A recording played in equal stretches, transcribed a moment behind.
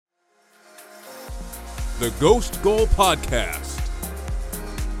the Ghost Goal Podcast.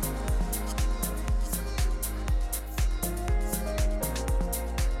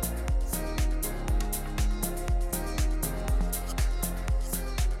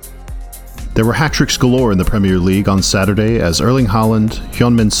 There were hat-tricks galore in the Premier League on Saturday as Erling Haaland,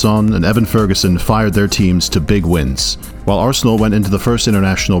 Heung-min Son and Evan Ferguson fired their teams to big wins, while Arsenal went into the first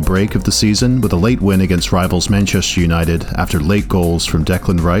international break of the season with a late win against rivals Manchester United after late goals from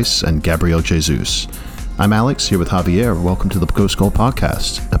Declan Rice and Gabriel Jesus. I'm Alex, here with Javier. Welcome to the Ghost Goal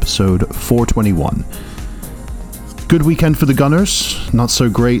Podcast, episode 421. Good weekend for the Gunners, not so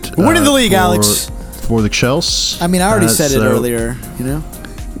great. Winning the league, Alex. For the Chelsea. I mean, I already said it earlier, you know?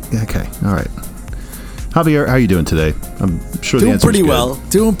 Okay, all right. Javier, how are you doing today? I'm sure the answer is good.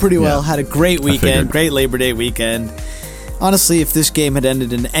 Doing pretty well. Had a great weekend, great Labor Day weekend. Honestly, if this game had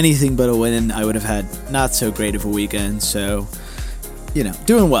ended in anything but a win, I would have had not so great of a weekend. So, you know,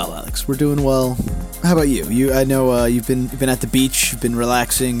 doing well, Alex. We're doing well. How about you? I know you've been at the beach, you've been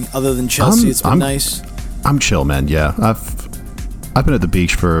relaxing. Other than Chelsea, it's been nice. I'm chill, man. Yeah, I've been at the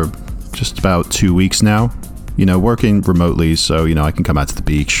beach for just about 2 weeks now. You know, working remotely, so, you know, I can come out to the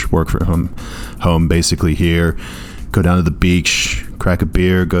beach, work from home basically here, go down to the beach, crack a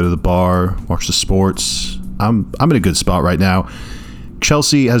beer, go to the bar, watch the sports. I'm in a good spot right now.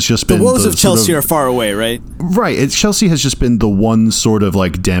 Chelsea has just been... The woes of Chelsea are far away, right? Right. Chelsea has just been the one sort of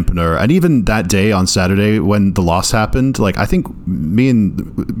like dampener. And even that day on Saturday when the loss happened, like I think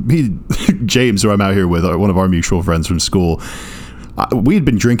me James, who I'm out here with, one of our mutual friends from school, we had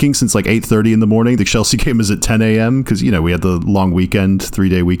been drinking since like 8:30 in the morning. The Chelsea game was at 10 a.m. because, you know, we had the long weekend,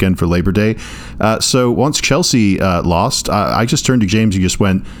 3-day weekend for Labor Day. So once Chelsea lost, I just turned to James and just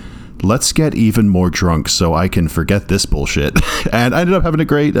went, let's get even more drunk so I can forget this bullshit. And I ended up having a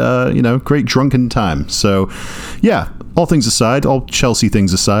great drunken time. So, yeah, all things aside, all Chelsea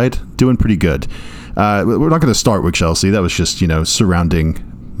things aside, doing pretty good. We're not going to start with Chelsea. That was just, you know, surrounding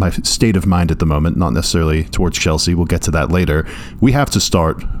my state of mind at the moment, not necessarily towards Chelsea. We'll get to that later. We have to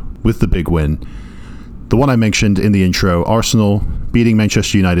start with the big win. The one I mentioned in the intro, Arsenal beating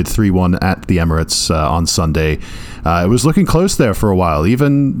Manchester United 3-1 at the Emirates on Sunday. It was looking close there for a while.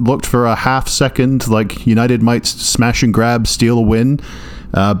 Even looked for a half second like United might smash and grab, steal a win.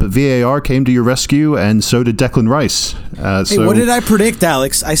 But VAR came to your rescue, and so did Declan Rice. Hey, what did I predict,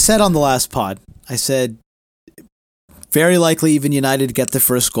 Alex? I said on the last pod, I said very likely even United get the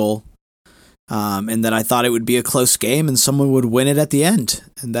first goal, and that I thought it would be a close game and someone would win it at the end.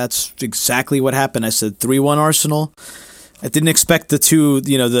 And that's exactly what happened. I said 3-1 Arsenal. I didn't expect the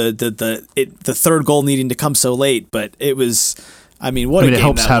third goal needing to come so late, but it was... I mean, what a game that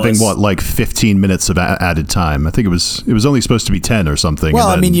was. It helps having, like 15 minutes of added time. I think it was only supposed to be 10 or something. Well,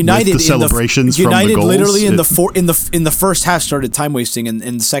 I mean, United, the celebrations United from the goals, literally in the first half started time wasting, and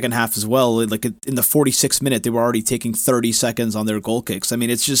in the second half as well. Like in the 46th minute, they were already taking 30 seconds on their goal kicks. I mean,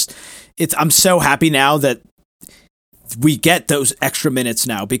 I'm so happy now that we get those extra minutes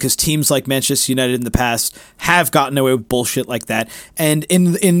now, because teams like Manchester United in the past have gotten away with bullshit like that. And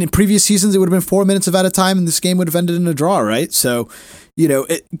in previous seasons, it would have been 4 minutes of added time, and this game would have ended in a draw, right? So, you know,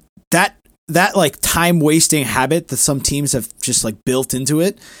 that like time wasting habit that some teams have just like built into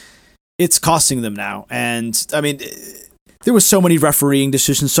it, it's costing them now. And I mean, there was so many refereeing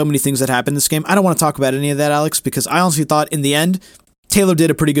decisions, so many things that happened in this game. I don't want to talk about any of that, Alex, because I honestly thought in the end, Taylor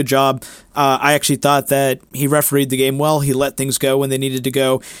did a pretty good job. I actually thought that he refereed the game well. He let things go when they needed to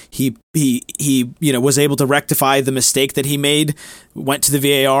go. He was able to rectify the mistake that he made. Went to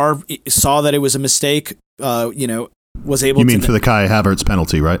the VAR, saw that it was a mistake. Was able. You mean for the Kai Havertz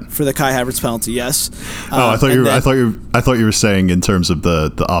penalty, right? For the Kai Havertz penalty, yes. I thought you were saying in terms of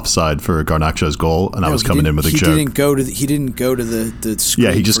the offside for Garnacho's goal, and I was coming in with a joke. He didn't go to the screen.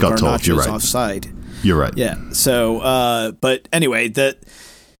 Yeah, he just got told. You're right. Offside. You're right. Yeah. So, but anyway, it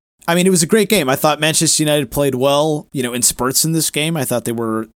was a great game. I thought Manchester United played well, you know, in spurts in this game. I thought there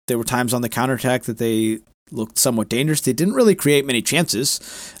were times on the counterattack that they looked somewhat dangerous. They didn't really create many chances.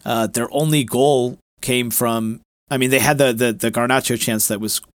 Their only goal came from, they had the Garnacho chance that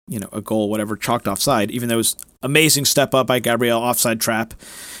was, you know, a goal, whatever, chalked offside, even though it was amazing step up by Gabriel, offside trap.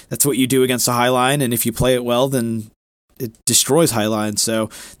 That's what you do against a high line. And if you play it well, then it destroys Highline. So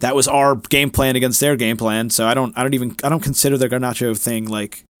that was our game plan against their game plan. So I don't consider the Garnacho thing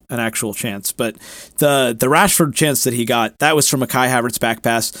like an actual chance. But the Rashford chance that he got, that was from a Kai Havertz back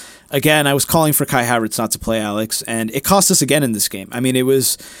pass. Again, I was calling for Kai Havertz not to play, Alex, and it cost us again in this game. I mean, it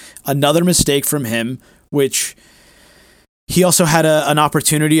was another mistake from him, which he also had an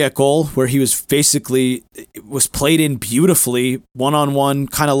opportunity at goal where he was was played in beautifully, one-on-one,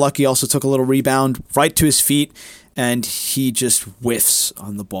 kind of lucky, also took a little rebound right to his feet, and he just whiffs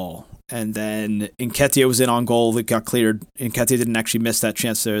on the ball. and then Nketiah was in on goal that got cleared. Nketiah didn't actually miss that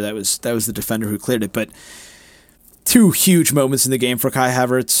chance there. That was the defender who cleared it. But two huge moments in the game for Kai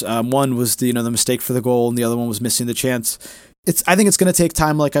Havertz. One was the mistake for the goal, and the other one was missing the chance. I think it's going to take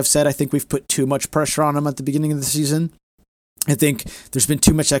time. Like I've said, I think we've put too much pressure on him at the beginning of the season. I think there's been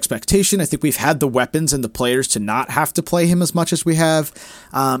too much expectation. I think we've had the weapons and the players to not have to play him as much as we have.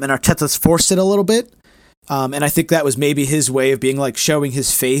 And Arteta's forced it a little bit. And I think that was maybe his way of being like showing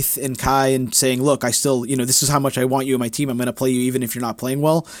his faith in Kai and saying, look, I still, this is how much I want you in my team. I'm going to play you even if you're not playing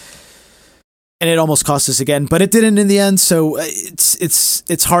well. And it almost cost us again, but it didn't in the end. So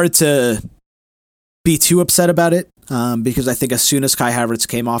it's hard to be too upset about it. Because I think as soon as Kai Havertz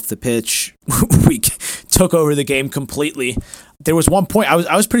came off the pitch, we took over the game completely. There was one point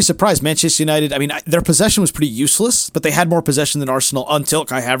I was pretty surprised. Manchester United, their possession was pretty useless, but they had more possession than Arsenal until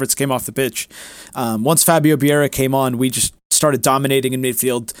Kai Havertz came off the pitch. Once Fabio Vieira came on, we just started dominating in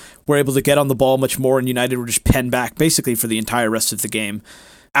midfield. We're able to get on the ball much more, and United were just penned back basically for the entire rest of the game.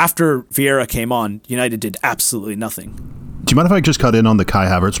 After Vieira came on, United did absolutely nothing. Do you mind if I just cut in on the Kai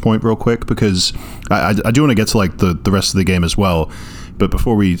Havertz point real quick? Because I do want to get to like the rest of the game as well. But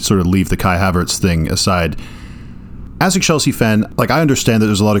before we sort of leave the Kai Havertz thing aside, as a Chelsea fan, like I understand that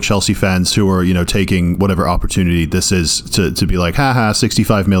there's a lot of Chelsea fans who are, taking whatever opportunity this is to be like, haha,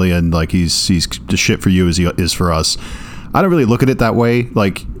 65 million, like he's the shit for you as he is for us. I don't really look at it that way.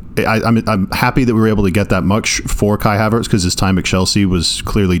 Like I'm happy that we were able to get that much for Kai Havertz because his time at Chelsea was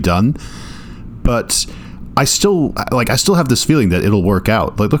clearly done. But I still have this feeling that it'll work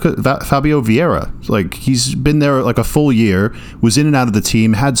out. Like, look at Fabio Vieira. Like, he's been there like a full year, was in and out of the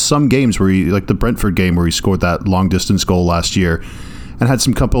team, had some games where he, like the Brentford game where he scored that long distance goal last year, and had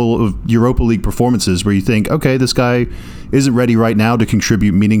some couple of Europa League performances where you think, okay, this guy isn't ready right now to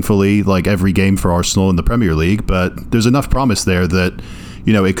contribute meaningfully like every game for Arsenal in the Premier League, but there's enough promise there that,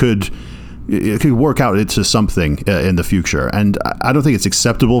 it could work out into something in the future. And I don't think it's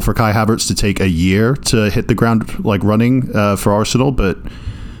acceptable for Kai Havertz to take a year to hit the ground like running for Arsenal, but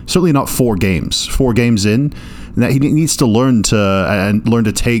certainly not 4 games. 4 games in, that he needs to learn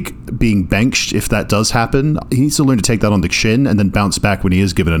to take being benched if that does happen. He needs to learn to take that on the chin and then bounce back when he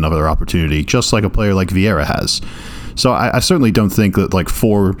is given another opportunity, just like a player like Vieira has. So I certainly don't think that like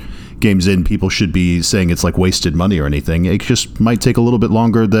 4 games in, people should be saying it's like wasted money or anything. It just might take a little bit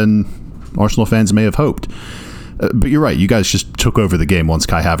longer than Arsenal fans may have hoped. But you're right. You guys just took over the game once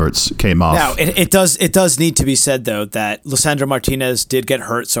Kai Havertz came off. Now, it does need to be said, though, that Lisandro Martinez did get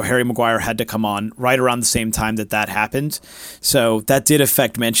hurt, so Harry Maguire had to come on right around the same time that happened. So that did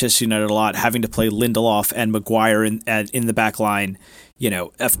affect Manchester United a lot, having to play Lindelof and Maguire in the back line.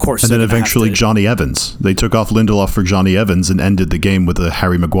 Of course. And then eventually Johnny Evans. They took off Lindelof for Johnny Evans and ended the game with a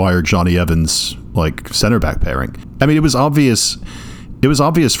Harry Maguire, Johnny Evans like center back pairing. I mean, it was obvious. It was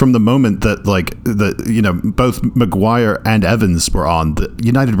obvious from the moment that both Maguire and Evans were on that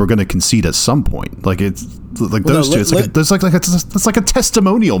United were going to concede at some point. Like it's like those two. It's like a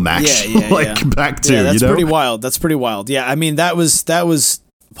testimonial match. Back to that's pretty wild. That's pretty wild. Yeah, I mean that was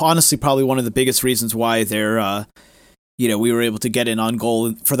honestly probably one of the biggest reasons why they're we were able to get in on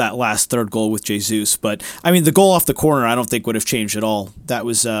goal for that last third goal with Jesus. But I mean the goal off the corner I don't think would have changed at all. That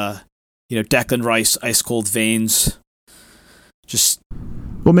was Declan Rice, ice cold veins.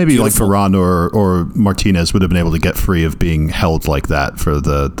 Well, maybe beautiful. Like Varane or Martinez would have been able to get free of being held like that for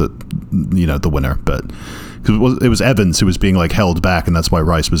the winner, but it was Evans who was being like held back, and that's why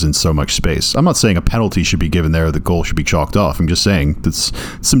Rice was in so much space. I'm not saying a penalty should be given there, or the goal should be chalked off. I'm just saying that's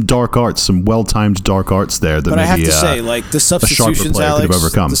some dark arts, some well-timed dark arts there. But I have to say, like the substitutions, Alex, could have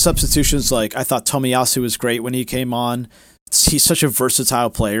overcome. The substitutions, like I thought Tomiyasu was great when he came on. He's such a versatile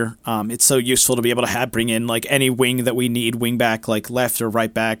player. It's so useful to be able to bring in like any wing that we need, wing back, like left or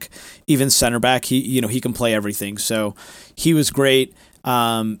right back, even center back. He can play everything. So he was great.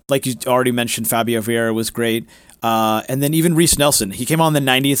 Like you already mentioned, Fabio Vieira was great. And then even Reece Nelson, he came on the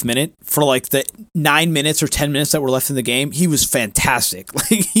 90th minute for like the 9 minutes or 10 minutes that were left in the game. He was fantastic.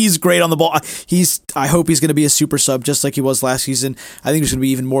 Like he's great on the ball. I hope he's going to be a super sub just like he was last season. I think there's going to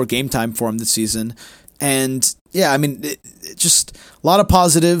be even more game time for him this season. And yeah, I mean, it just a lot of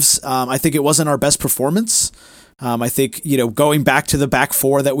positives. I think it wasn't our best performance. I think, going back to the back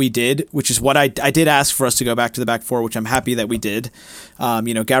 4 that we did, which is what I did ask for us to go back to the back 4, which I'm happy that we did.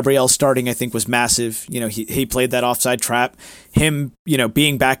 Gabriel starting, I think, was massive. He played that offside trap. Him,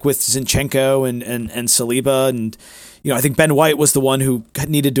 being back with Zinchenko and Saliba. And, I think Ben White was the one who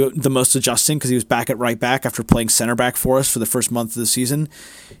needed to do the most adjusting because he was back at right back after playing center back for us for the first month of the season.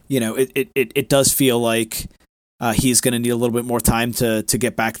 It does feel like he's going to need a little bit more time to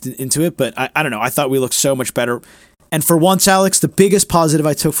get back into it. But I don't know. I thought we looked so much better. And for once, Alex, the biggest positive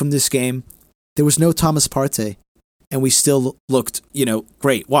I took from this game, there was no Thomas Partey. And we still looked,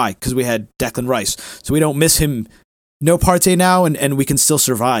 great. Why? Because we had Declan Rice. So we don't miss him. No Partey now, and we can still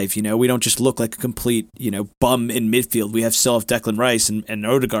survive. We don't just look like a complete, bum in midfield. We still have Declan Rice and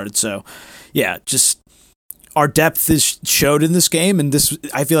Odegaard. So, yeah, just our depth is showed in this game. And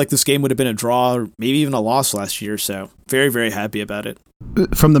I feel like this game would have been a draw or maybe even a loss last year. So very, very happy about it.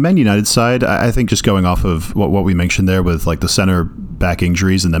 From the Man United side, I think just going off of what we mentioned there with like the center back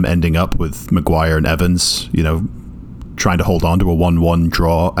injuries and them ending up with Maguire and Evans, trying to hold on to a 1-1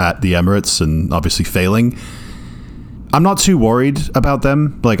 draw at the Emirates and obviously failing. I'm not too worried about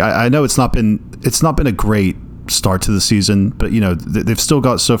them. Like I know it's not been a great start to the season, but they've still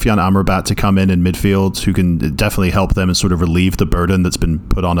got Sofiane Amrabat to come in midfield who can definitely help them and sort of relieve the burden that's been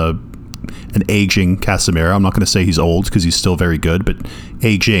put on an aging Casemiro. I'm not going to say he's old because he's still very good, but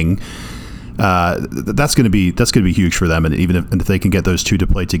aging. That's going to be huge for them, and even if they can get those two to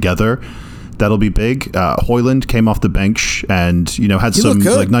play together, that'll be big. Højlund came off the bench and had some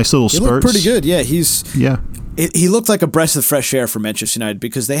like nice little spurts. He looked pretty good. Yeah, he looked like a breath of fresh air for Manchester United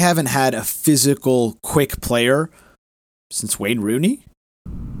because they haven't had a physical, quick player since Wayne Rooney.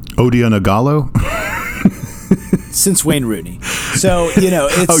 Odion Ighalo? Since Wayne Rooney. So,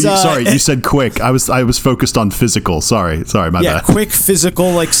 it's... sorry, you said quick. I was focused on physical. Sorry, my bad. Yeah, quick,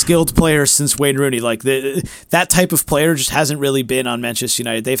 physical, like, skilled player since Wayne Rooney. Like, that type of player just hasn't really been on Manchester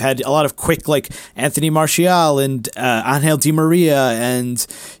United. They've had a lot of quick, like, Anthony Martial and Angel Di Maria and,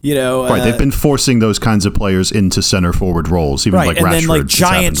 Right, they've been forcing those kinds of players into center forward roles, even like and Rashford. And then,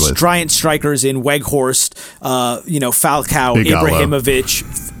 like, giant strikers in Weghorst, Falcao, Ighalo.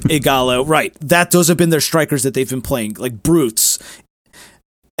 Ibrahimovic, Ighalo. Right, those have been their strikers that they've been playing, like brutes.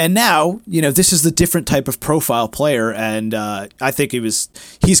 And now, this is the different type of profile player, and I think he's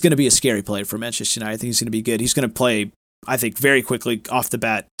going to be a scary player for Manchester United. I think he's going to be good. He's going to play, I think, very quickly off the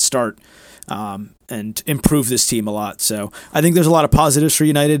bat, start, and improve this team a lot. So I think there's a lot of positives for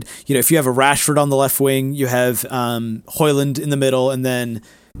United. If you have a Rashford on the left wing, you have Højlund in the middle, and then...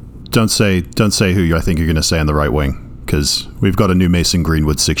 Don't say who I think you're going to say on the right wing, because we've got a new Mason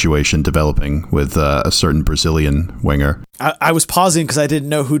Greenwood situation developing with a certain Brazilian winger. I was pausing because I didn't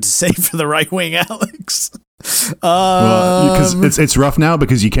know who to say for the right wing, Alex. Because it's rough now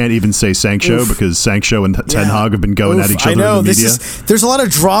because you can't even say Sancho because Sancho and Ten Hag have been going at each other in the media. There's a lot of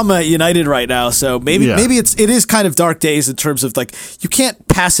drama at United right now, so maybe it is kind of dark days in terms of like you can't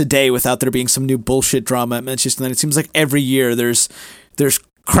pass a day without there being some new bullshit drama at Manchester United. It seems like every year there's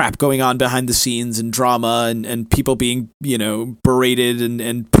crap going on behind the scenes and drama and people being berated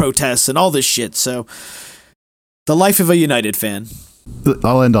and protests and all this shit. So the life of a United fan.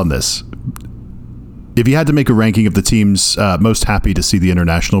 I'll end on this. If you had to make a ranking of the teams most happy to see the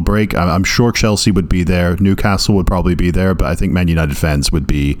international break, I'm sure Chelsea would be there. Newcastle would probably be there, but I think Man United fans would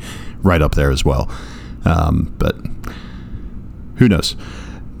be right up there as well. But who knows?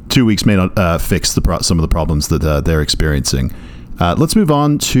 2 weeks may not fix some of the problems that they're experiencing. Let's move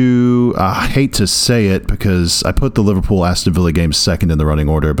on to, I hate to say it because I put the Liverpool-Aston Villa game second in the running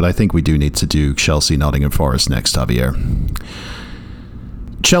order, but I think we do need to do Chelsea-Nottingham Forest next, Javier.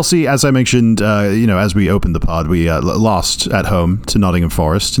 Chelsea, as I mentioned, as we opened the pod, we lost at home to Nottingham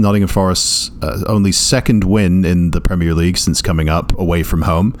Forest. Nottingham Forest's only second win in the Premier League since coming up away from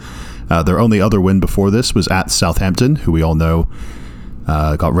home. Their only other win before this was at Southampton, who we all know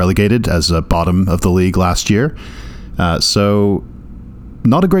got relegated as a bottom of the league last year. So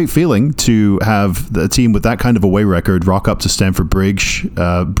not a great feeling to have a team with that kind of away record rock up to Stamford Bridge,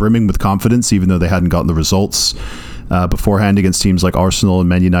 brimming with confidence, even though they hadn't gotten the results beforehand against teams like Arsenal and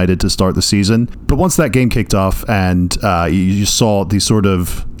Man United to start the season. But once that game kicked off and you saw the sort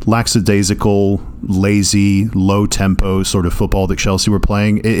of lackadaisical, lazy, low-tempo sort of football that Chelsea were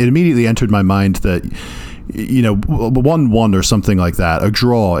playing, it immediately entered my mind that 1-1 or something like that, a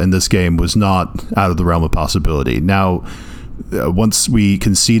draw in this game was not out of the realm of possibility. Now, once we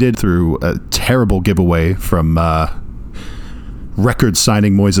conceded through a terrible giveaway from record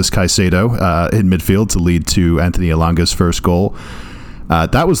signing Moises Caicedo in midfield to lead to Anthony Elanga's first goal,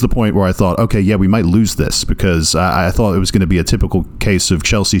 that was the point where I thought, okay, yeah, we might lose this, because I thought it was going to be a typical case of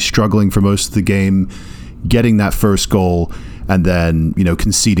Chelsea struggling for most of the game, getting that first goal, and then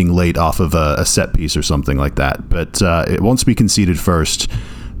conceding late off of a set piece or something like that. But once we conceded first,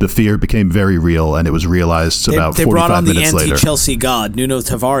 the fear became very real, and it was realized about 45 minutes later. They brought on the anti-Chelsea god, Nuno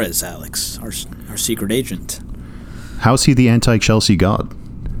Tavares, Alex, our secret agent. How's he the anti-Chelsea god?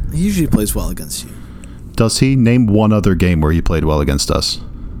 He usually plays well against you. Does he? Name one other game where he played well against us.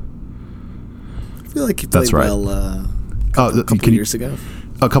 I feel like he played well a couple years ago.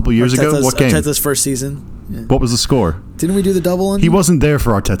 A couple years ago? What game? Arteta's first season. What was the score? Didn't we do the double? He wasn't there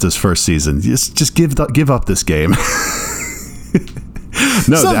for Arteta's first season. Just give up this game.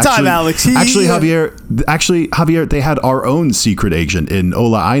 No, sometime, Alex. Javier, they had our own secret agent in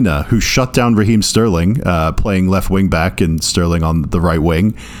Ola Aina, who shut down Raheem Sterling, playing left wing back and Sterling on the right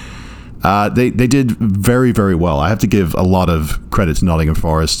wing. They did very, very well. I have to give a lot of credit to Nottingham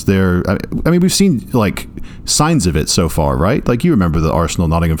Forest. We've seen like signs of it so far, right? Like, you remember the Arsenal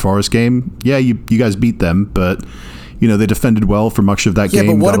Nottingham Forest game? Yeah, you guys beat them, but they defended well for much of that game.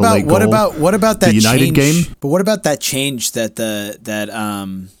 Yeah, but what about that the United change, game? But what about that change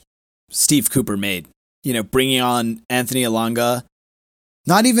that Steve Cooper made? Bringing on Anthony Elanga,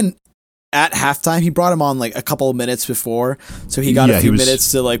 not even at halftime. He brought him on like a couple of minutes before, so he got a few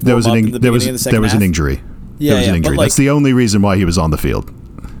minutes to like warm up in the beginning of the second half. There was an injury. Yeah, there was an injury. That's the only reason why he was on the field.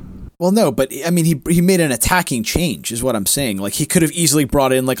 Well, no, but I mean, he made an attacking change, is what I'm saying. Like, he could have easily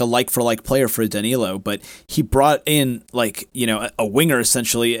brought in like a like-for-like player for Danilo, but he brought in like, a winger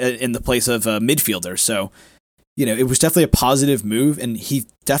essentially in the place of a midfielder. So, it was definitely a positive move, and he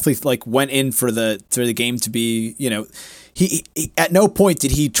definitely like went in for the game to be, he at no point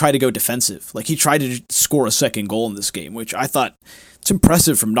did he try to go defensive. Like, he tried to score a second goal in this game, which I thought it's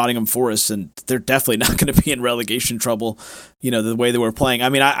impressive from Nottingham Forest, and they're definitely not going to be in relegation trouble, the way they were playing. I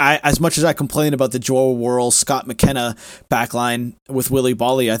mean, I as much as I complain about the Joel Worrell, Scott McKenna backline with Willy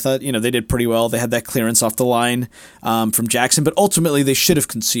Bolly, I thought, they did pretty well. They had that clearance off the line from Jackson, but ultimately they should have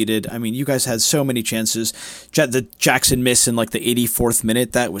conceded. I mean, you guys had so many chances. The Jackson miss in like the 84th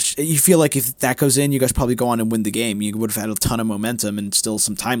minute, you feel like if that goes in, you guys probably go on and win the game. You would have had a ton of momentum and still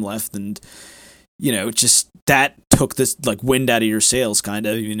some time left, and just that took this like wind out of your sails, kind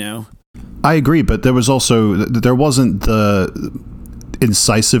of, I agree, but there wasn't the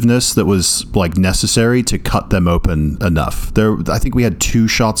incisiveness that was like necessary to cut them open enough. I think we had 2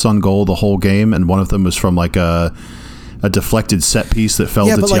 shots on goal the whole game, and one of them was from like a deflected set piece that fell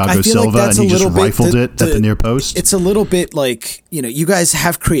to Thiago Silva, and he just rifled it at the near post. It's a little bit like, you guys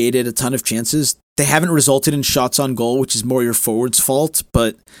have created a ton of chances. They haven't resulted in shots on goal, which is more your forward's fault,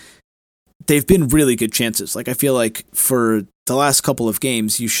 but they've been really good chances. Like, I feel like for the last couple of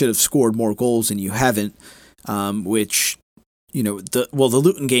games, you should have scored more goals and you haven't, which, the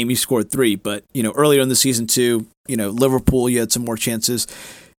Luton game, you scored 3, but, earlier in the season too, Liverpool, you had some more chances,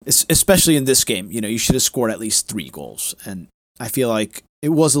 especially in this game. You should have scored at least 3 goals. And I feel like it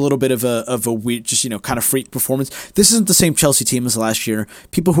was a little bit of a weird, just, kind of freak performance. This isn't the same Chelsea team as last year.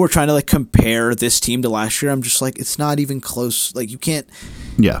 People who are trying to like compare this team to last year, I'm just like, it's not even close. Like, you can't.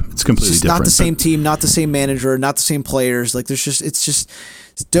 Yeah, it's completely different. Not the same team, not the same manager, not the same players. Like,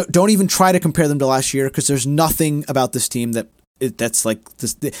 don't even try to compare them to last year, because there's nothing about this team that's like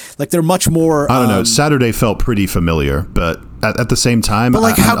this. Like, they're much more. I don't know. Saturday felt pretty familiar, but at the same time, but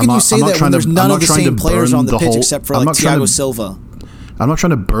like, how can you say that when there's none of the same players on the pitch except for like Thiago Silva? I'm not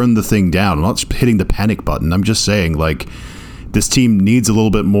trying to burn the thing down. I'm not hitting the panic button. I'm just saying, like, this team needs a little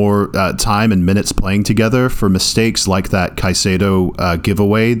bit more time and minutes playing together for mistakes like that Caicedo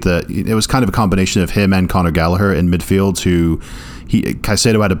giveaway. That it was kind of a combination of him and Conor Gallagher in midfield.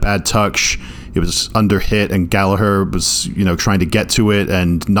 Caicedo had a bad touch. It was under hit, and Gallagher was, trying to get to it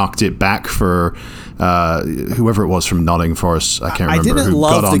and knocked it back for whoever it was from Nottingham Forest. I can't remember. I didn't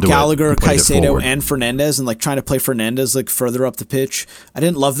love the Gallagher, Caicedo, and Fernandes, and like trying to play Fernandes like further up the pitch. I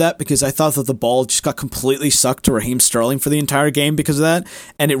didn't love that, because I thought that the ball just got completely sucked to Raheem Sterling for the entire game because of that,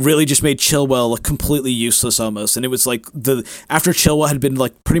 and it really just made Chilwell look completely useless almost. And it was like after Chilwell had been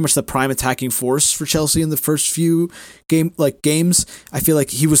like pretty much the prime attacking force for Chelsea in the first few games, I feel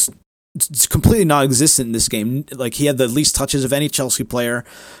like he was completely non-existent in this game. Like, he had the least touches of any Chelsea player,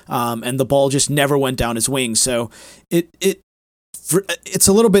 and the ball just never went down his wing. So it's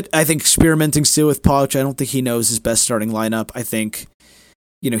a little bit, I think, experimenting still with Poch. I don't think he knows his best starting lineup. I think,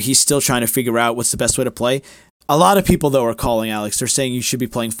 he's still trying to figure out what's the best way to play. A lot of people, though, are calling Alex. They're saying you should be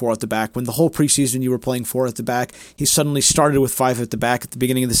playing 4 at the back. When the whole preseason you were playing 4 at the back, he suddenly started with 5 at the back at the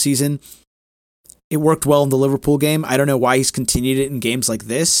beginning of the season. It worked well in the Liverpool game. I don't know why he's continued it in games like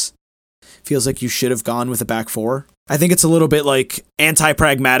this. Feels like you should have gone with a back 4. I think it's a little bit like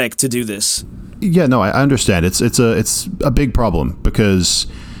anti-pragmatic to do this. Yeah, no, I understand. It's a big problem, because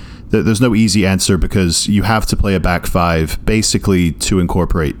there's no easy answer, because you have to play a back 5 basically to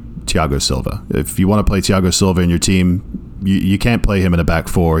incorporate Thiago Silva. If you want to play Thiago Silva in your team, you can't play him in a back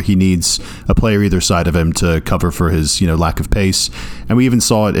 4. He needs a player either side of him to cover for his lack of pace. And we even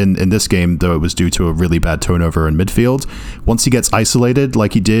saw it in this game, though it was due to a really bad turnover in midfield. Once he gets isolated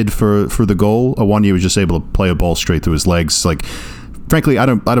like he did for the goal, Awoniyi was just able to play a ball straight through his legs. Like, frankly, I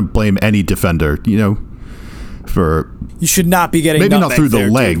don't blame any defender. for. You should not be getting maybe not through there,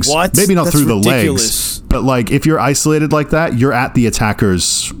 the legs. Dude. What? Maybe not That's through ridiculous. the legs. But like, if you're isolated like that, you're at the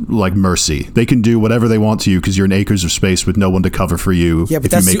attacker's like mercy. They can do whatever they want to you because you're in acres of space with no one to cover for you. Yeah, but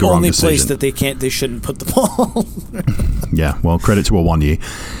if that's you make the a wrong only decision. place that they shouldn't put the ball. Yeah, well, credit to Awonyi.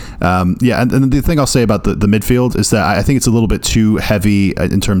 And the thing I'll say about the midfield is that I think it's a little bit too heavy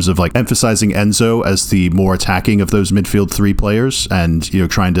in terms of like emphasizing Enzo as the more attacking of those midfield three players, and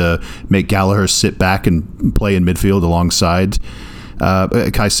trying to make Gallagher sit back and play in midfield alongside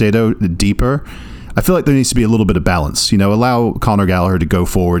Caicedo deeper. I feel like there needs to be a little bit of balance. Allow Conor Gallagher to go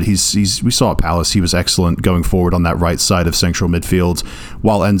forward. We saw at Palace, he was excellent going forward on that right side of central midfield,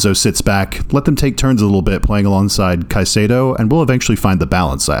 while Enzo sits back. Let them take turns a little bit playing alongside Caicedo, and we'll eventually find the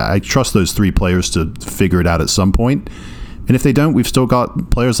balance. I trust those three players to figure it out at some point. And if they don't, we've still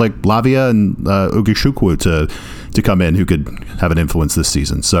got players like Lavia and Ugishukwu to come in who could have an influence this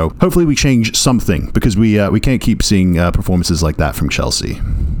season. So hopefully we change something, because we can't keep seeing performances like that from Chelsea.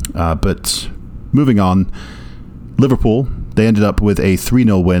 But moving on, Liverpool, they ended up with a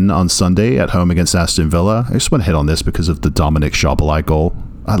 3-0 win on Sunday at home against Aston Villa. I just want to hit on this because of the Dominic Szoboszlai goal.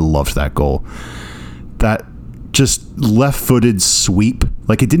 I loved that goal. That just left-footed sweep.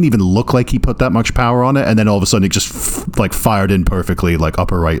 Like, it didn't even look like he put that much power on it, and then all of a sudden it just fired in perfectly, like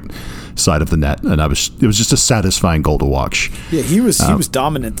upper right side of the net, and it was just a satisfying goal to watch. Yeah, he was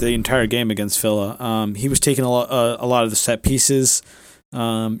dominant the entire game against Villa. He was taking a lot of the set pieces.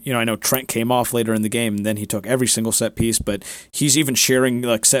 I know Trent came off later in the game, and then he took every single set piece, but he's even sharing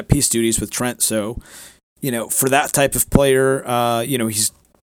like set piece duties with Trent. So, for that type of player, he's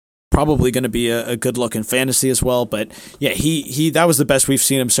probably going to be a good look in fantasy as well. But yeah, he that was the best we've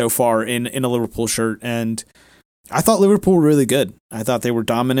seen him so far in a Liverpool shirt, and I thought Liverpool were really good. I thought they were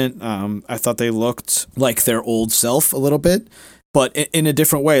dominant. I thought they looked like their old self a little bit, but in a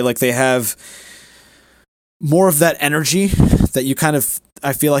different way. Like, they have more of that energy that you kind of,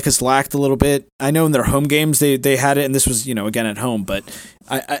 I feel like, has lacked a little bit. I know in their home games they had it, and this was, again at home, but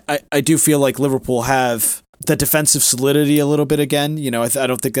I do feel like Liverpool have the defensive solidity a little bit again. I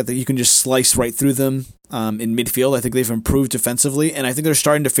don't think that you can just slice right through them in midfield. I think they've improved defensively, and I think they're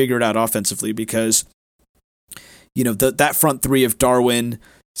starting to figure it out offensively, because that front three of Darwin,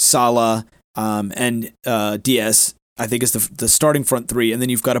 Salah, and Diaz, I think, is the starting front three, and then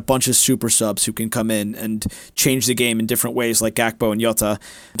you've got a bunch of super subs who can come in and change the game in different ways, like Gakpo and Jota.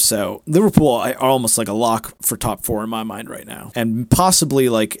 So Liverpool are almost like a lock for top four in my mind right now, and possibly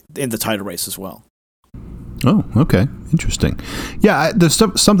like in the title race as well. Oh, okay. Interesting. Yeah, there's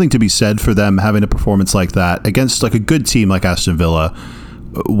something to be said for them having a performance like that against like a good team like Aston Villa,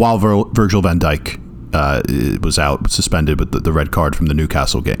 while Virgil van Dijk was out, suspended with the red card from the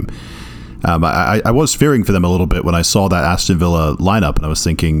Newcastle game. I was fearing for them a little bit when I saw that Aston Villa lineup, and I was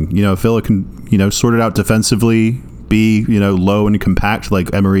thinking, if Villa can, sort it out defensively, be, low and compact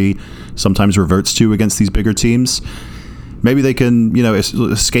like Emery sometimes reverts to against these bigger teams, maybe they can,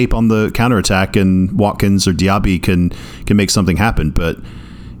 escape on the counterattack, and Watkins or Diaby can make something happen. But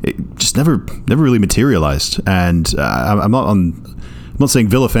it just never really materialized. And I'm not saying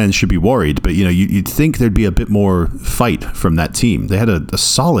Villa fans should be worried, but you'd think there'd be a bit more fight from that team. They had a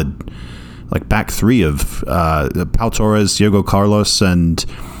solid like back three of Pau Torres, Diego Carlos, and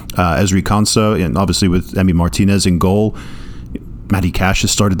Ezri Konsa, and obviously with Emi Martinez in goal. Matty Cash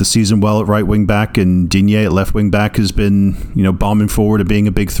has started the season well at right wing back, and Digne at left wing back has been bombing forward and being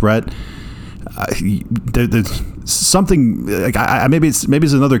a big threat. There's something like maybe it's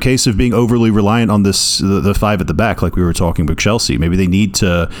another case of being overly reliant on the five at the back, like we were talking with Chelsea. Maybe they need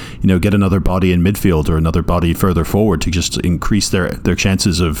to get another body in midfield or another body further forward to just increase their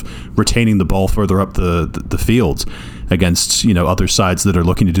chances of retaining the ball further up the field against other sides that are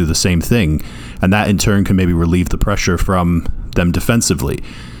looking to do the same thing, and that in turn can maybe relieve the pressure from them defensively.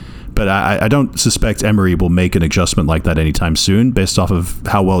 But I don't suspect Emery will make an adjustment like that anytime soon, based off of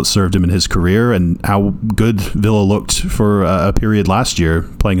how well it served him in his career and how good Villa looked for a period last year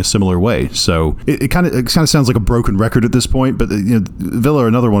playing a similar way. So it kind of sounds like a broken record at this point. But Villa are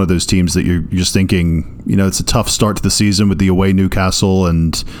another one of those teams that you're just thinking, it's a tough start to the season with the away Newcastle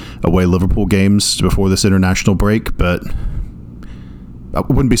and away Liverpool games before this international break. But I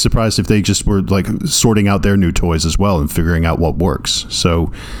wouldn't be surprised if they just were like sorting out their new toys as well and figuring out what works.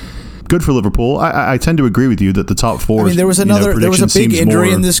 So good for Liverpool. I tend to agree with you that the top four. There was a big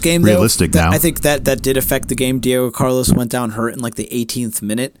injury in this game. Realistic now. I think that did affect the game. Diego Carlos went down hurt in like the 18th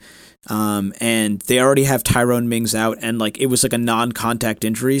minute, and they already have Tyrone Mings out, and like it was like a non-contact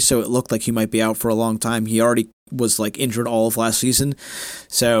injury, so it looked like he might be out for a long time. He already was like injured all of last season,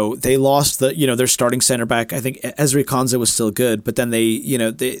 so they lost their starting center back. I think Ezri Konsa was still good, but then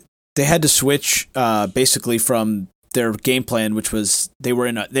they they had to switch basically from their game plan, which was they were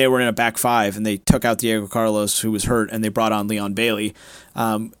in a back five, and they took out Diego Carlos, who was hurt, and they brought on Leon Bailey.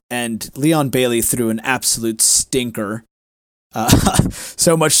 And Leon Bailey threw an absolute stinker.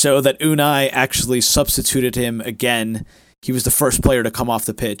 So much so that Unai actually substituted him again. He was the first player to come off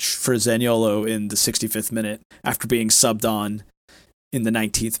the pitch for Zaniolo in the 65th minute after being subbed on in the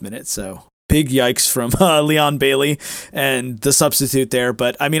 19th minute. So big yikes from Leon Bailey and the substitute there.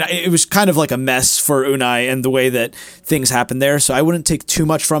 But I mean, it was kind of like a mess for Unai and the way that things happened there. So I wouldn't take too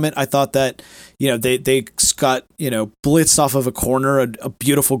much from it. I thought that, they got, blitzed off of a corner, a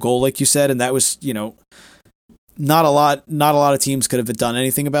beautiful goal, like you said. And that was, not a lot of teams could have done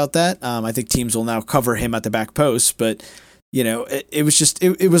anything about that. I think teams will now cover him at the back post, but it was just,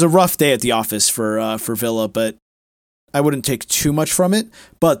 it was a rough day at the office for Villa, but I wouldn't take too much from it.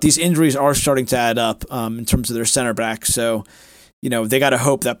 But these injuries are starting to add up in terms of their center back. So, they got to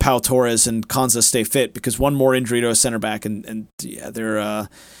hope that Pau Torres and Konza stay fit, because one more injury to a center back, and they're.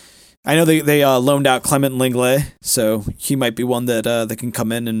 I know they loaned out Clement Lenglet, so he might be one that can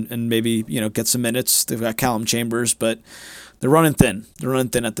come in and maybe get some minutes. They've got Callum Chambers, but they're running thin. They're running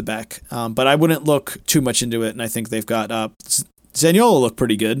thin at the back. But I wouldn't look too much into it, and I think they've got Zaniolo looked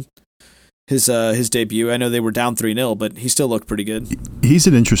pretty good. His debut. I know they were down 3-0, but he still looked pretty good. He's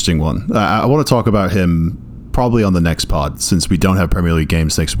an interesting one. I want to talk about him probably on the next pod, since we don't have Premier League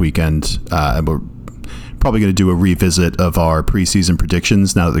games next weekend, and we're probably going to do a revisit of our preseason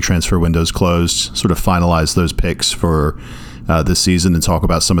predictions now that the transfer window's closed, sort of finalize those picks for this season and talk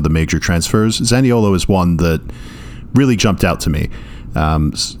about some of the major transfers. Zaniolo is one that really jumped out to me.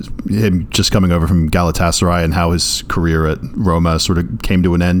 Him just coming over from Galatasaray and how his career at Roma sort of came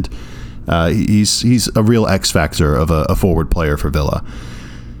to an end. He's a real X factor of a forward player for Villa.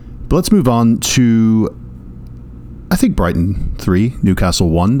 But let's move on to, I think, Brighton 3, Newcastle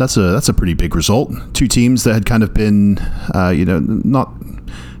 1. That's a pretty big result. Two teams that had kind of been, not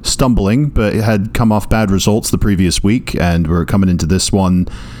stumbling, but had come off bad results the previous week, and were coming into this one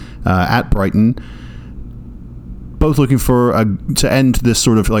at Brighton. Both looking for to end this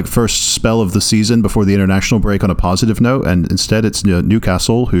sort of like first spell of the season before the international break on a positive note, and instead it's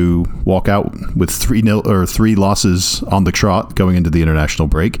Newcastle who walk out with 3 losses on the trot going into the international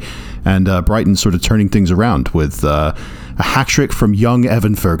break, and Brighton sort of turning things around with a hat-trick from young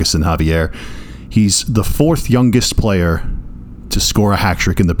Evan Ferguson. Javier, he's the 4th youngest player to score a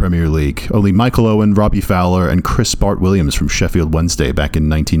hat-trick in the Premier League. Only Michael Owen, Robbie Fowler, and Chris Bart-Williams from Sheffield Wednesday back in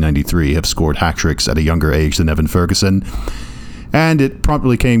 1993 have scored hat-tricks at a younger age than Evan Ferguson. And it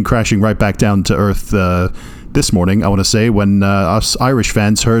promptly came crashing right back down to earth this morning, I want to say, when us Irish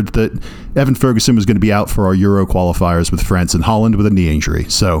fans heard that Evan Ferguson was going to be out for our Euro qualifiers with France and Holland with a knee injury.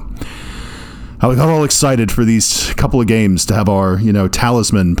 So I got all excited for these couple of games to have our,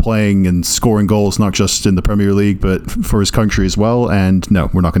 talisman playing and scoring goals, not just in the Premier League, but for his country as well. And no,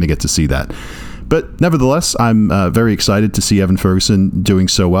 we're not going to get to see that. But nevertheless, I'm very excited to see Evan Ferguson doing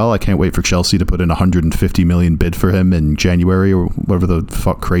so well. I can't wait for Chelsea to put in a 150 million bid for him in January, or whatever the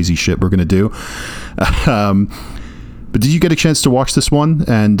fuck crazy shit we're going to do. But did you get a chance to watch this one?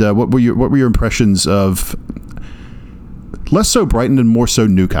 And what were your impressions of, less so Brighton and more so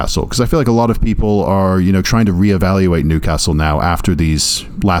Newcastle? Because I feel like a lot of people are, trying to reevaluate Newcastle now after these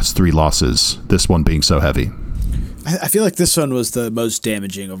last 3 losses, this one being so heavy. I feel like this one was the most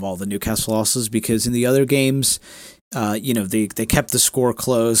damaging of all the Newcastle losses, because in the other games, they kept the score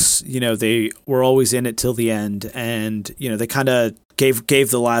close. They were always in it till the end, and they kind of gave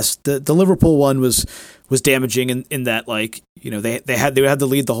the last. The Liverpool one was damaging in that, like, they had the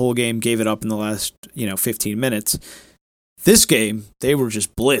lead the whole game, gave it up in the last 15 minutes. This game, they were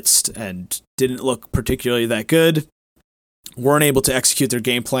just blitzed and didn't look particularly that good. Weren't able to execute their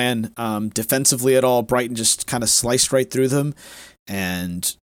game plan defensively at all. Brighton just kind of sliced right through them.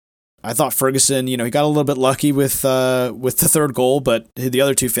 And I thought Ferguson, he got a little bit lucky with the 3rd goal, but the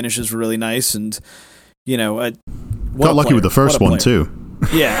other 2 finishes were really nice. And, got lucky with the first one, too.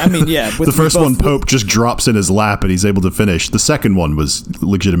 Yeah, I mean, yeah. The first one, Pope just drops in his lap and he's able to finish. The second one was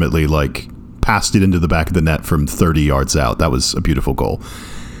legitimately passed it into the back of the net from 30 yards out. That was a beautiful goal.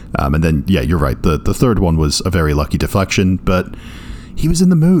 And then, yeah, you're right. The 3rd one was a very lucky deflection, but he was in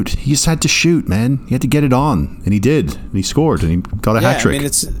the mood. He just had to shoot, man. He had to get it on, and he did. And he scored, and he got a hat-trick. I mean,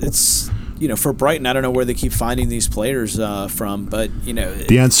 it's for Brighton, I don't know where they keep finding these players from, but,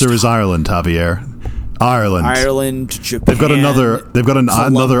 The answer is Ireland, Javier. Ireland, Japan. They've got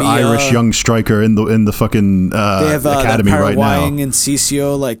another Irish young striker in the fucking they have, academy right now. And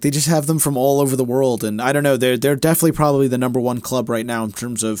Cicio, like they just have them from all over the world, and I don't know, they're definitely probably the number one club right now in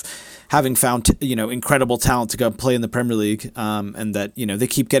terms of having found incredible talent to go play in the Premier League, and that they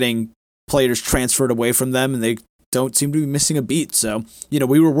keep getting players transferred away from them, and they don't seem to be missing a beat. So,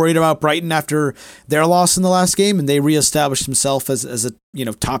 we were worried about Brighton after their loss in the last game, and they reestablished themselves as a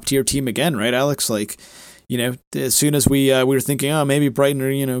top tier team again, right, Alex? Like, as soon as we were thinking, oh, maybe Brighton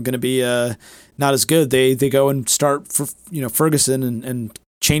are going to be not as good, they go and start for Ferguson and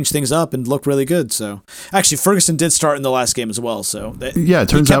change things up and look really good. So actually, Ferguson did start in the last game as well. So it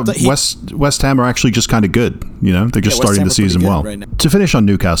turns out West Ham are actually just kind of good. They're just starting the season well. Right, to finish on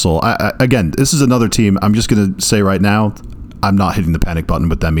Newcastle, again, this is another team. I'm just going to say right now, I'm not hitting the panic button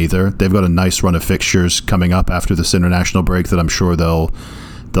with them either. They've got a nice run of fixtures coming up after this international break that I'm sure they'll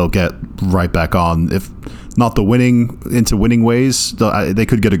get right back on. If not the winning ways, they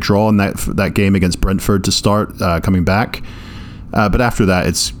could get a draw in that game against Brentford to start coming back. But after that,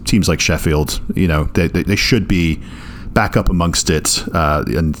 it's teams like Sheffield. They should be back up amongst it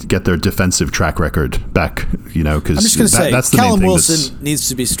and get their defensive track record back. Because I'm just going to say, that's the Callum Wilson needs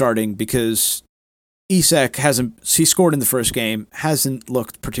to be starting because Isak he scored in the first game, hasn't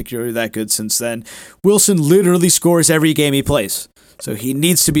looked particularly that good since then. Wilson literally scores every game he plays. So he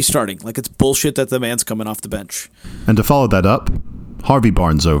needs to be starting. Like, it's bullshit that the man's coming off the bench. And to follow that up, Harvey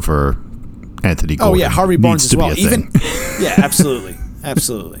Barnes over Anthony Gordon. Oh yeah, Harvey Barnes as well. Yeah, absolutely.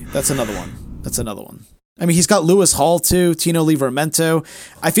 That's another one. I mean, he's got Lewis Hall too, Tino Livramento.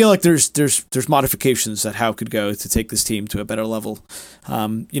 I feel like there's modifications that Howe could go to take this team to a better level.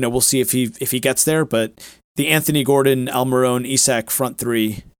 We'll see if he gets there, but the Anthony Gordon, Almiron, Isak front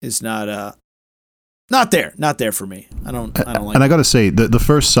three is not there for me. I don't like it. And I got to say, the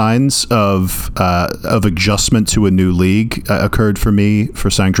first signs of adjustment to a new league occurred for me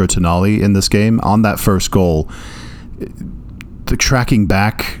for Sandro Tonali in this game. On that first goal, the tracking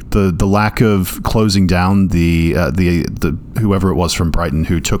back, the lack of closing down the whoever it was from Brighton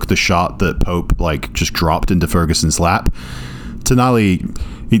who took the shot that Pope just dropped into Ferguson's lap. Tonali,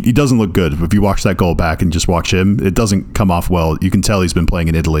 he doesn't look good. If you watch that goal back and just watch him, it doesn't come off well. You can tell he's been playing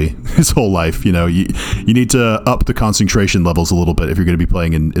in Italy his whole life. You need to up the concentration levels a little bit if you're going to be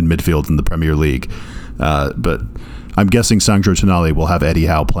playing in midfield in the Premier League. But I'm guessing Sandro Tonali will have Eddie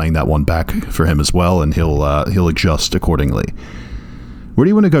Howe playing that one back for him as well, and he'll adjust accordingly. Where do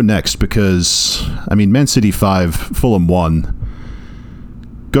you want to go next? Because, Man City 5, Fulham 1.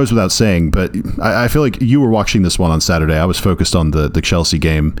 Goes without saying, but I feel like you were watching this one on Saturday. I was focused on the Chelsea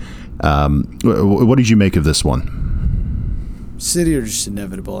game. What did you make of this one? City are just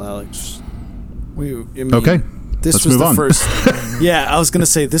inevitable, Alex. Okay, this was the first. Yeah, I was gonna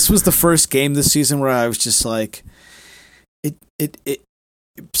say this was the first game this season where I was just like,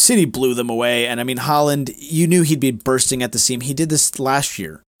 City blew them away, and Haaland. You knew he'd be bursting at the seam. He did this last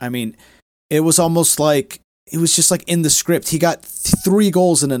year. It was almost like. It was just like in the script. He got 3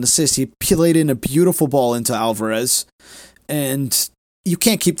 goals and an assist. He played in a beautiful ball into Alvarez. And you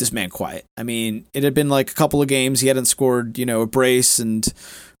can't keep this man quiet. It had been like a couple of games. He hadn't scored, a brace,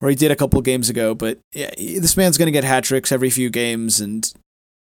 or he did a couple of games ago. But yeah, this man's going to get hat tricks every few games. And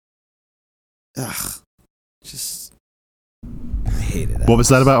I hate it. What was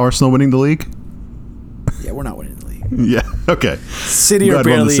that about Arsenal winning the league? Yeah, we're not winning the league. Yeah. Okay. City are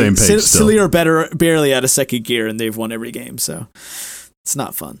barely out of second gear, and they've won every game. So it's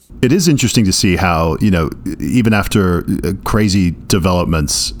not fun. It is interesting to see how even after crazy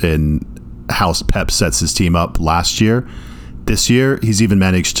developments in how Pep sets his team up last year, this year he's even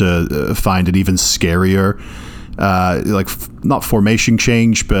managed to find an even scarier, not formation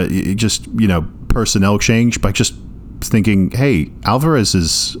change, but just personnel change by just thinking, hey, Alvarez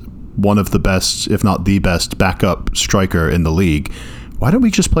is one of the best, if not the best, backup striker in the league. Why don't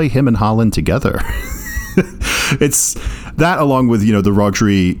we just play him and Haaland together? It's that, along with the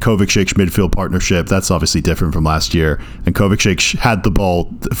Rodri Kovacic midfield partnership. That's obviously different from last year. And Kovacic had the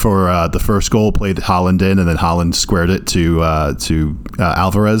ball for the first goal, played Haaland in, and then Haaland squared it to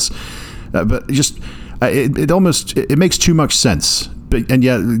Alvarez. But just it makes too much sense. And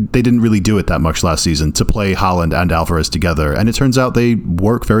yet they didn't really do it that much last season to play Haaland and Alvarez together. And it turns out they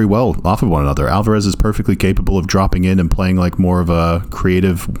work very well off of one another. Alvarez is perfectly capable of dropping in and playing like more of a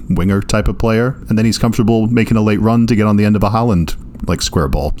creative winger type of player. And then he's comfortable making a late run to get on the end of a Haaland square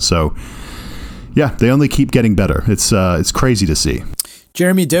ball. So yeah, they only keep getting better. It's crazy to see.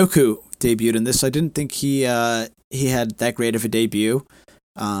 Jeremy Doku debuted in this. I didn't think he had that great of a debut.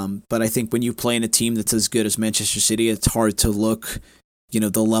 But I think when you play in a team that's as good as Manchester City, it's hard to look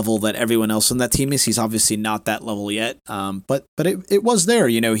the level that everyone else on that team is. He's obviously not that level yet, but it was there.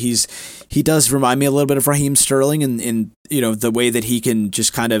 He does remind me a little bit of Raheem Sterling in the way that he can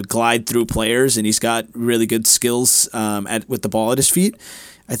just kind of glide through players, and he's got really good skills with the ball at his feet.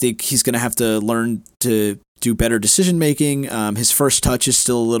 I think he's going to have to learn to do better decision making. His first touch is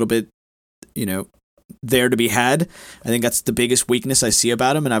still a little bit, there to be had. I think that's the biggest weakness I see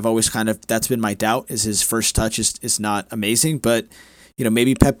about him, and I've always that's been my doubt, is his first touch is not amazing, but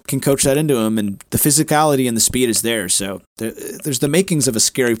maybe Pep can coach that into him, and the physicality and the speed is there. So there's the makings of a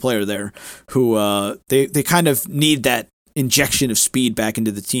scary player there who they kind of need that injection of speed back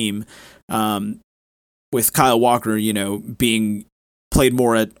into the team, with Kyle Walker, being played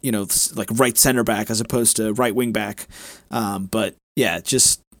more at, like right center back as opposed to right wing back. But yeah,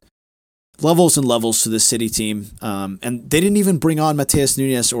 just levels and levels to the City team. And they didn't even bring on Mateus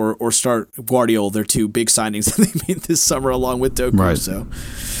Nunes or start Guardiola, their two big signings that they made this summer along with Doku. Right. So,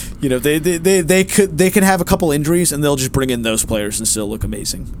 they can have a couple injuries and they'll just bring in those players and still look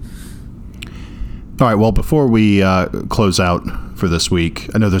amazing. All right, well, before we close out for this week,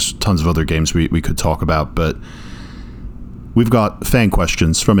 I know there's tons of other games we could talk about, but we've got fan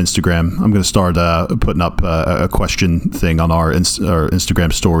questions from Instagram. I'm going to start putting up a question thing on our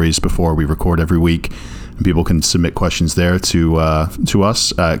Instagram stories before we record every week. And people can submit questions there to us.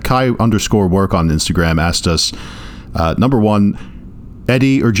 Kai_work on Instagram asked us, number one,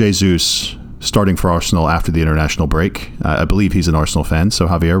 Eddie or Jesus starting for Arsenal after the international break? I believe he's an Arsenal fan. So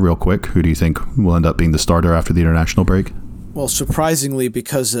Javier, real quick, who do you think will end up being the starter after the international break? Well, surprisingly,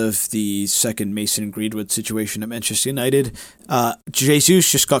 because of the second Mason Greenwood situation at Manchester United,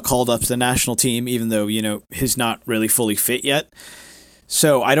 Jesus just got called up to the national team, even though, he's not really fully fit yet.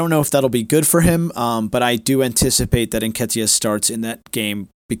 So I don't know if that'll be good for him, but I do anticipate that Nketiah starts in that game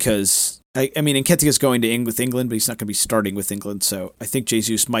because, Nketiah is going to with England, but he's not going to be starting with England. So I think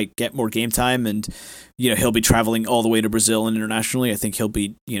Jesus might get more game time, and he'll be traveling all the way to Brazil and internationally. I think he'll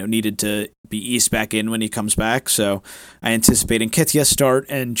be needed to be eased back in when he comes back. So I anticipate Nketiah start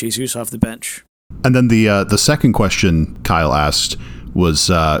and Jesus off the bench. And then the second question Kyle asked was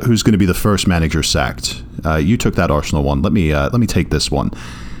who's going to be the first manager sacked? You took that Arsenal one. Let me take this one.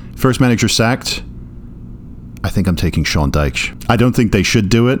 First manager sacked. I think I'm taking Sean Dyche. I don't think they should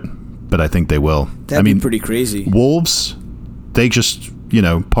do it, but I think they will. That'd be pretty crazy. Wolves, they just,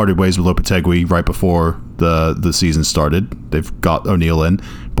 parted ways with Lopetegui right before the season started. They've got O'Neill in.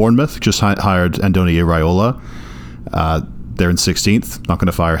 Bournemouth just hired Andoni Iraola. They're in 16th. Not going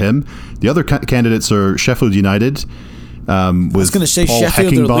to fire him. The other candidates are Sheffield United. I was going to say Paul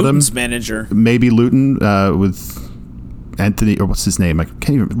Sheffield or Heckingbottom, Luton's manager. Maybe Luton with Anthony, or what's his name? I can't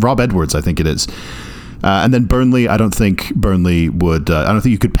even. Rob Edwards, I think it is. And then Burnley, I don't think Burnley would. I don't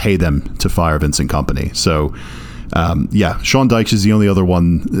think you could pay them to fire Vincent Kompany. So, Sean Dyche is the only other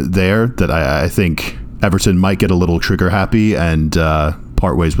one there that I think Everton might get a little trigger happy and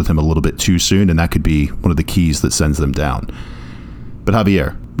part ways with him a little bit too soon, and that could be one of the keys that sends them down. But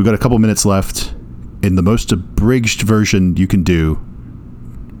Javier, we've got a couple minutes left. In the most abridged version you can do,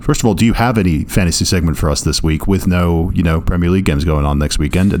 first of all, do you have any fantasy segment for us this week with no, Premier League games going on next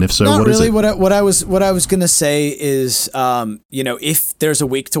weekend? And if so, what really, is it? What I was gonna say is, if there's a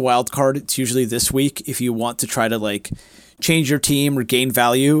week to wild card, it's usually this week. If you want to try to change your team or gain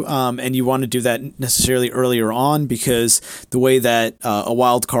value, and you want to do that necessarily earlier on, because the way that a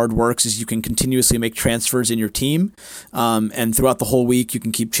wild card works is you can continuously make transfers in your team, and throughout the whole week you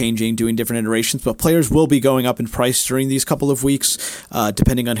can keep changing, doing different iterations, but players will be going up in price during these couple of weeks,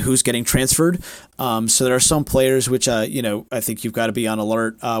 depending on who's getting transferred. So there are some players which, I think you've got to be on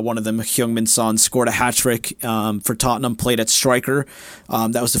alert. One of them, Heung-min Son, scored a hat-trick for Tottenham, played at striker.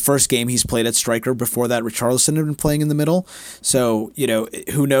 That was the first game he's played at striker. Before that, Richarlison had been playing in the middle. So,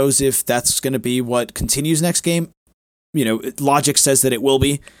 who knows if that's going to be what continues next game. Logic says that it will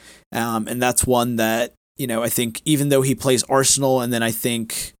be. And that's one that, I think even though he plays Arsenal and then I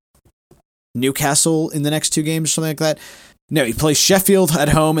think Newcastle in the next two games or something like that. No, he plays Sheffield at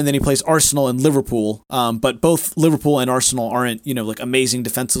home and then he plays Arsenal and Liverpool. But both Liverpool and Arsenal aren't, amazing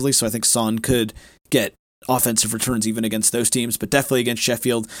defensively. So I think Son could get offensive returns even against those teams, but definitely against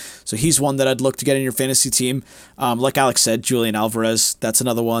Sheffield. So he's one that I'd look to get in your fantasy team. Like Alex said, Julian Alvarez, that's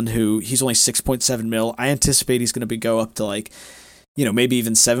another one who he's only 6.7 mil. I anticipate he's going to go up to maybe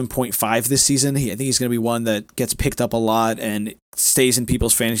even 7.5 this season. I think he's going to be one that gets picked up a lot and stays in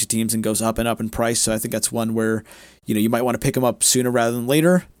people's fantasy teams and goes up and up in price. So I think that's one where, you might want to pick him up sooner rather than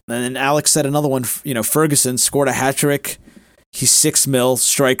later. And then Alex said another one, Ferguson scored a hat trick. He's 6 mil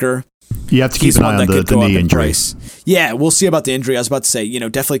striker. You have to keep an eye on the knee injury. Yeah, we'll see about the injury. I was about to say,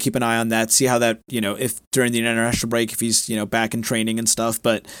 definitely keep an eye on that. See how that, if during the international break, if he's, back in training and stuff.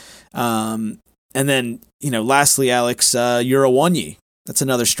 But, and then, lastly, Alex, Uriwanyi. That's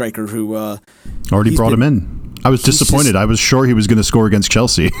another striker who already brought him in. I was disappointed. I was sure he was going to score against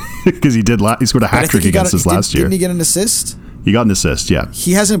Chelsea because he did. He scored a hat trick against us last year. Didn't he get an assist? He got an assist. Yeah.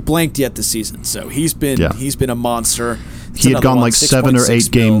 He hasn't blanked yet this season, so he's been a monster. He had gone like 7 or 8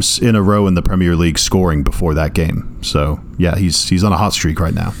 games in a row in the Premier League scoring before that game. So yeah, he's on a hot streak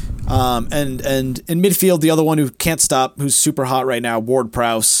right now. And in midfield, the other one who can't stop, who's super hot right now,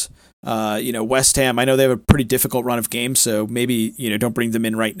 Ward-Prowse. West Ham, I know they have a pretty difficult run of games, so maybe, don't bring them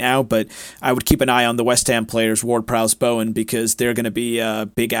in right now, but I would keep an eye on the West Ham players, Ward-Prowse, Bowen, because they're going to be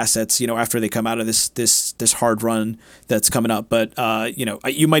big assets, after they come out of this hard run that's coming up. But,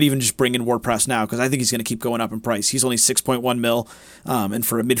 you might even just bring in Ward-Prowse now, because I think he's going to keep going up in price. He's only 6.1 mil, and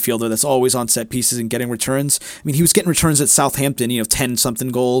for a midfielder that's always on set pieces and getting returns, I mean, he was getting returns at Southampton, 10-something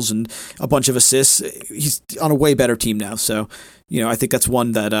goals and a bunch of assists. He's on a way better team now, so I think that's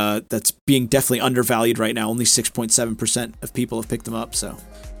one that that's being definitely undervalued right now. Only 6.7% of people have picked them up. So,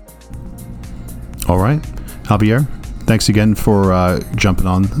 all right, Javier, thanks again for jumping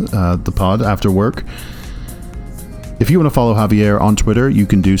on the pod after work. If you want to follow Javier on Twitter, you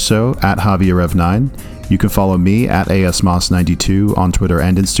can do so at JavierRev9. You can follow me at ASMoss92 on Twitter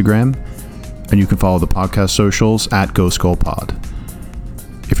and Instagram, and you can follow the podcast socials at GoSkullPod.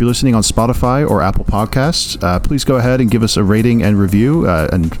 If you're listening on Spotify or Apple Podcasts, please go ahead and give us a rating and review,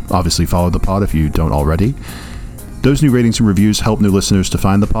 and obviously follow the pod if you don't already. Those new ratings and reviews help new listeners to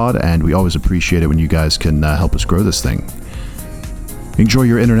find the pod, and we always appreciate it when you guys can help us grow this thing. Enjoy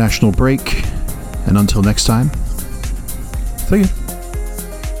your international break, and until next time, thank you.